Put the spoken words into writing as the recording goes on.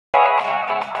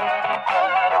Since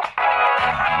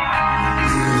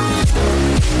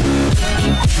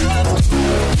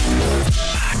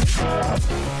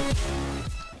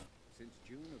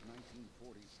June of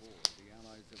 1944, the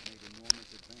Allies have made enormous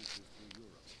advances through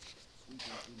Europe, sweeping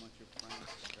through much of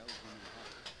France, Belgium, and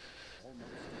Holland,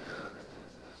 almost to the border of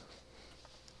Italy.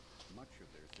 Much of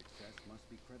their success must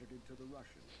be credited to the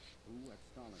Russians, who, at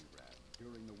Stalingrad,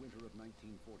 during the winter of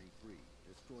 1943,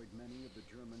 destroyed many of the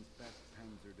Germans' best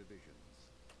panzer divisions.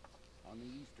 On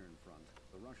the Eastern Front,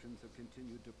 the Russians have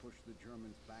continued to push the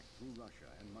Germans back through Russia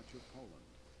and much of Poland,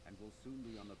 and will soon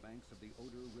be on the banks of the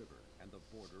Oder River and the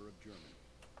border of Germany.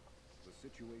 The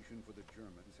situation for the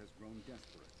Germans has grown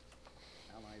desperate.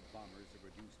 Allied bombers have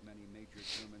reduced many major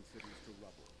German cities to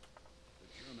rubble.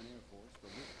 The German Air Force,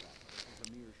 the Luftwaffe, is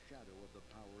a mere shadow of the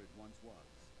power it once was,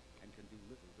 and can do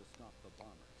little to stop the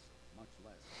bombers, much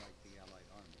less fight the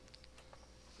Allied armies.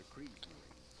 The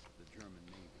Kriegsmarine, the German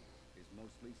Navy, is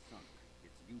mostly sunk,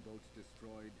 its U-boats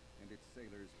destroyed, and its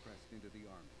sailors pressed into the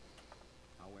army.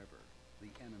 However,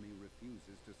 the enemy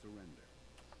refuses to surrender.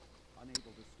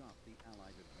 Unable to stop the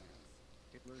Allied advance,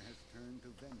 Hitler has turned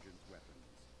to vengeance weapons,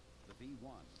 the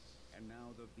V-1 and now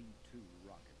the V-2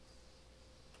 rockets.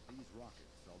 These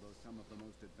rockets, although some of the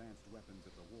most advanced weapons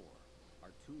of the war, are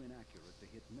too inaccurate to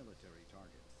hit military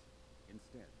targets.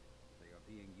 Instead, they are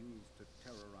being used to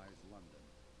terrorize London.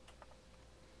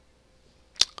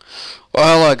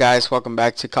 Well, hello guys, welcome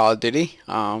back to Call of Duty.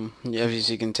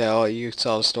 As you can tell, you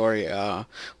saw the story, well,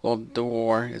 the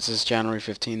war. This is January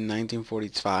 15,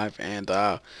 1945, and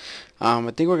I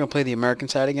think we're going to play the American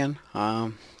side again.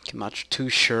 I'm not too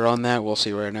sure on that, we'll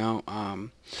see right now.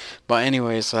 But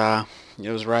anyways, it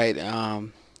was right.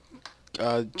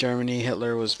 Germany,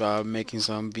 Hitler was making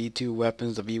some V2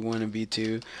 weapons, the V1 and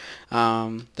V2,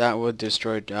 that would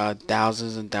destroy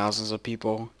thousands and thousands of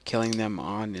people, killing them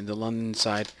in the London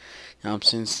side.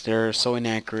 Since they're so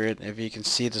inaccurate, if you can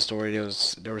see the story,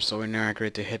 they were so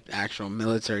inaccurate to hit actual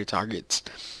military targets,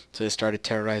 so they started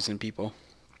terrorizing people.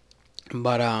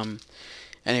 But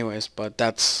anyways, but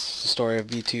that's the story of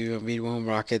V2 and V1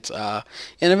 rockets. And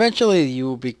eventually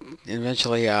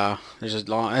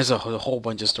there's a whole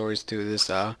bunch of stories to this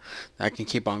that can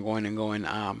keep on going and going.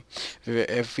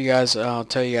 If you guys, I'll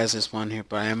tell you guys this one here,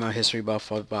 but I am a history buff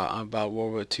about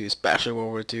World War II, especially World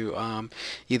War II,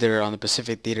 either on the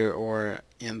Pacific theater or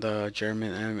in the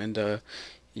German and in the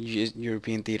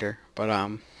European theater. But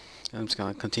I'm just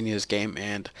gonna continue this game,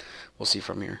 and we'll see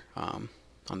from here.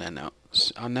 On that note,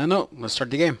 let's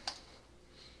start the game.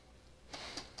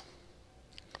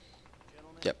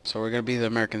 Yep, so we're gonna be the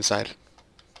American side. So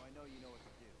I know you know what to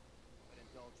do, but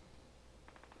indulge me.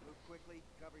 Move quickly,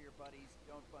 cover your buddies,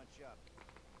 don't bunch up.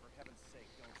 For heaven's sake,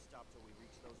 don't stop till we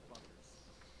reach those bunkers.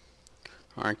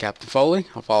 Alright, Captain Foley,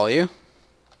 I'll follow you.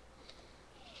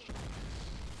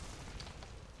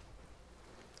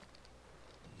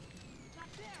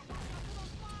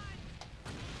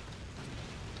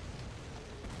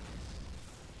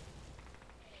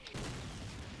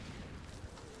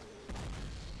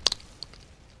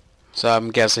 So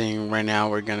I'm guessing right now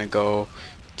we're gonna go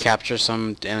capture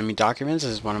some enemy documents.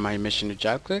 This is one of my mission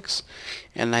objectives,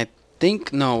 and I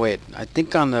think I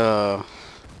think on the,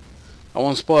 I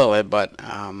won't spoil it, but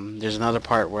there's another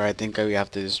part where I think we have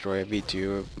to destroy a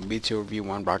V2 or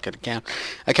V1 rocket.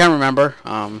 I can't remember.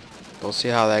 We'll see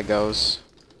how that goes.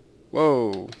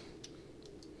 Whoa.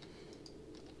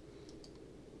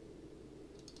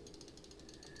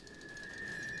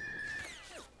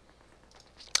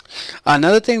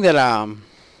 Another thing that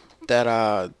that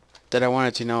I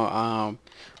wanted to know,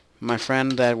 my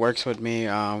friend that works with me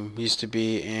used to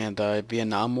be in the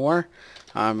Vietnam War,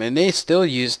 and they still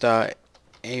used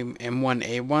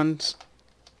M1A1s.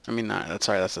 I mean,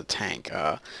 sorry, that's a tank.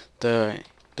 The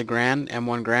Grand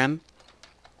M1 Grand,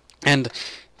 and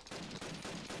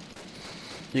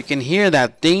you can hear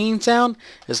that dinging sound.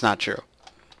 It's not true.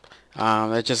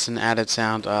 That's just an added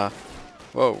sound.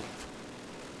 Whoa.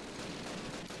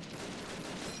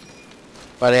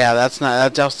 But yeah,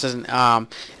 that just doesn't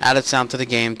added sound to the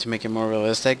game to make it more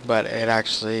realistic, but it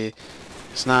actually,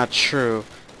 it's not true.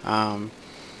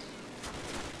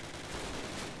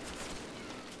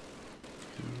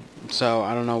 So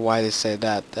I don't know why they say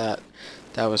that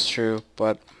was true,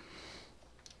 but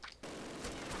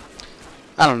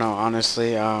I don't know,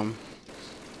 honestly. I'll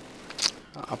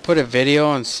put a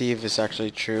video and see if it's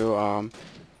actually true.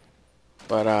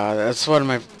 But that's what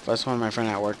my friend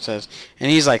at work says, and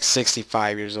he's like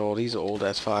 65 years old. He's old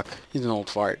as fuck. He's an old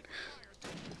fart.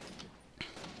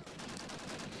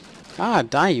 Ah,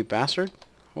 die, you bastard!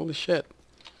 Holy shit!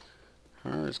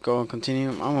 All right, let's go and continue.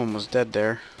 I'm almost dead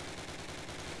there.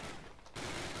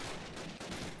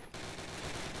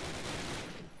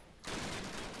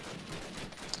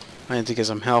 I need to get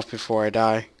some health before I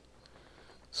die.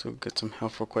 So get some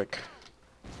health real quick.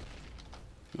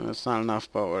 No, it's not enough,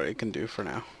 but what it can do for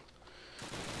now.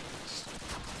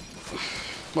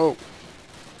 Whoa.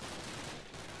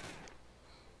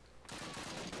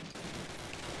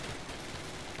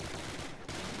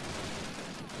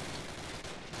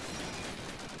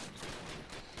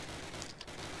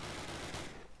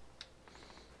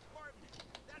 Martin,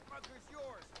 that bunker's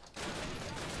yours.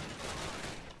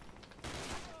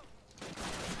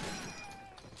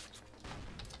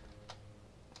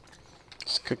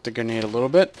 Let's cook the grenade a little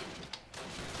bit.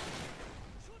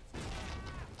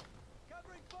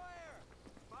 Covering fire.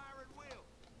 Fire at will.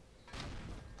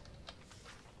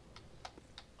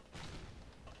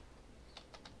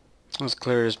 Let's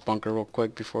clear this bunker real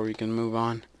quick before we can move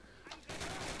on.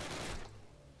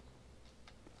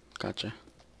 Gotcha.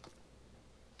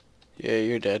 Yeah,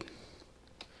 you're dead.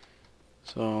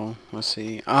 So, let's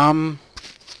see.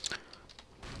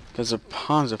 There's a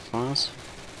Panzer Faust.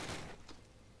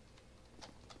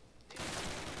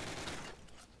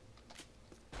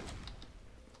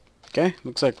 Okay,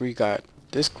 looks like we got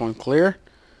this one clear.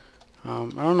 I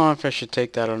don't know if I should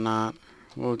take that or not.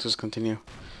 We'll just continue.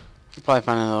 We'll probably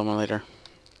find another one later.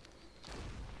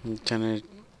 Lieutenant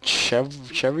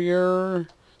Chevier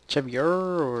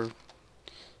or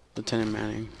Lieutenant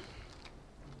Manning?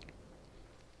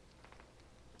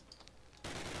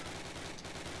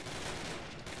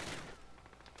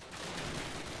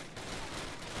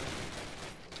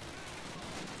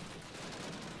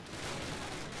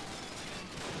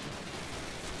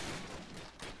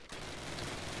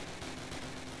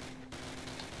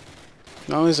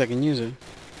 No, at least I can use it.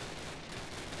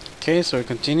 Okay, so we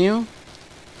continue.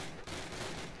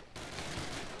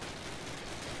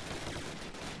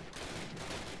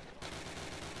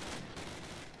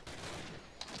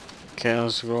 Okay,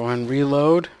 let's go and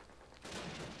reload.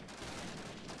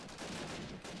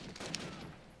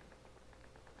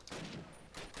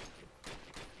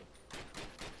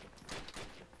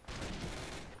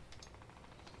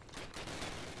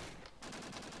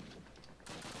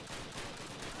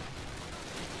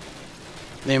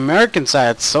 The American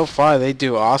side, so far, they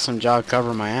do an awesome job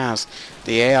covering my ass.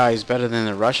 The AI is better than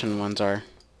the Russian ones are.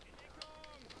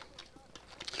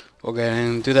 We'll go ahead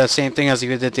and do that same thing as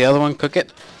you did the other one. Cook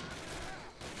it.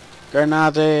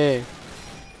 Grenade.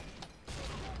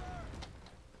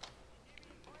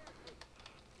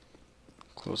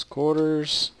 Close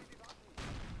quarters.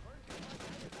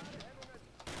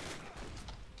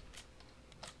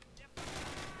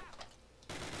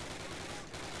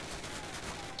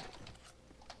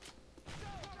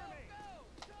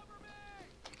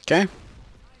 Okay.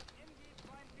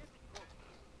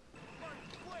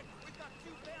 Quick, we've got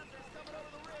 2 Panthers coming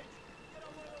over the ridge. Get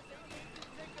on one of those 88s and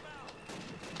take them out.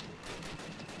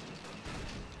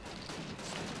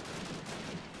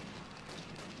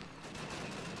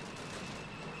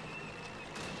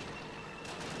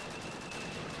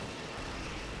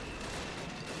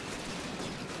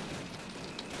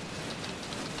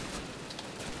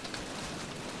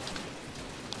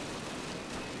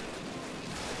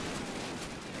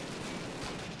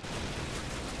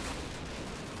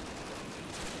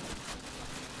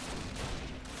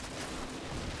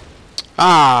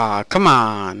 Ah, come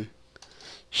on.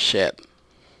 Shit.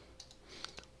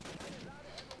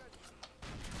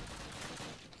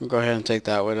 We'll go ahead and take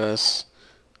that with us.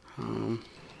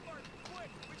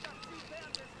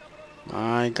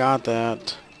 I got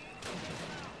that.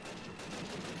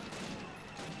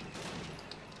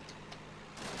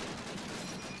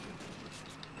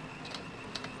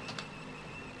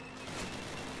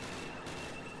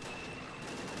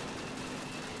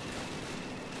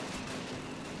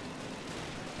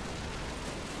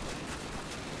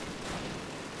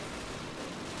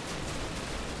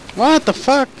 What the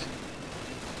fuck?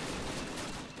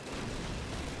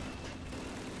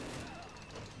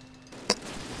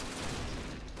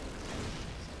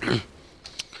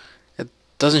 It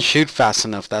doesn't shoot fast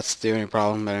enough. That's the only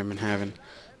problem that I've been having.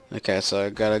 Okay, so I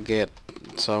gotta get.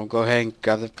 So go ahead and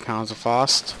grab the pounds of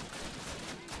Faust.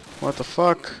 What the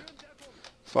fuck?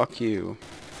 Fuck you.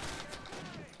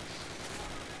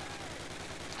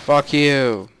 Fuck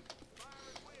you.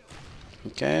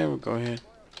 Okay, we'll go ahead.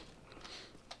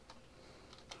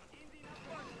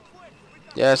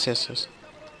 Yes, yes, yes.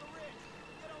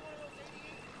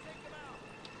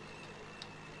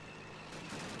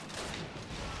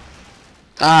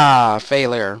 Ah,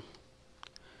 failure.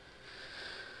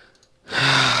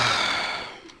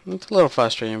 It's a little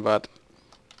frustrating, but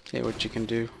hey, what you can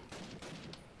do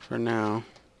for now.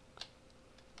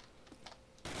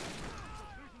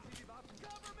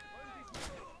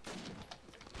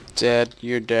 Dead,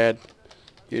 you're dead.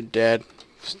 You're dead,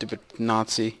 stupid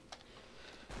Nazi.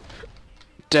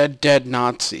 Dead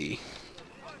Nazi.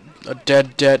 A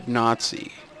dead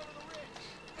Nazi.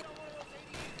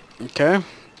 Okay.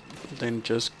 Then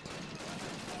just...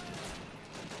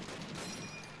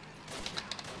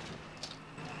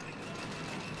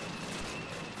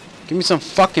 give me some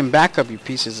fucking backup, you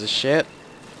pieces of shit.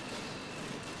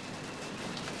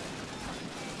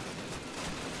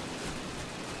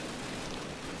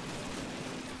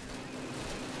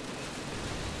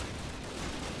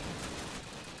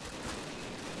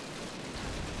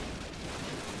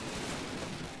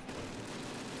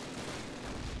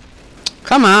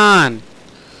 Come on!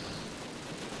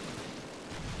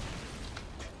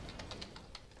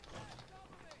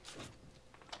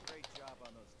 Great job on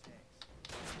those tanks.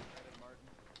 Private Martin.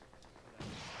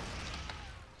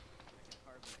 I can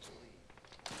hardly believe.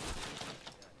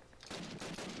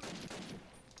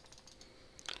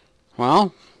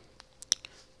 Well,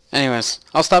 anyways,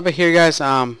 I'll stop it here, guys.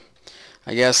 I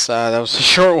guess that was a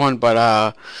short one,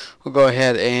 but we'll go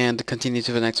ahead and continue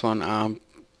to the next one.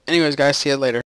 Anyways, guys, see you later.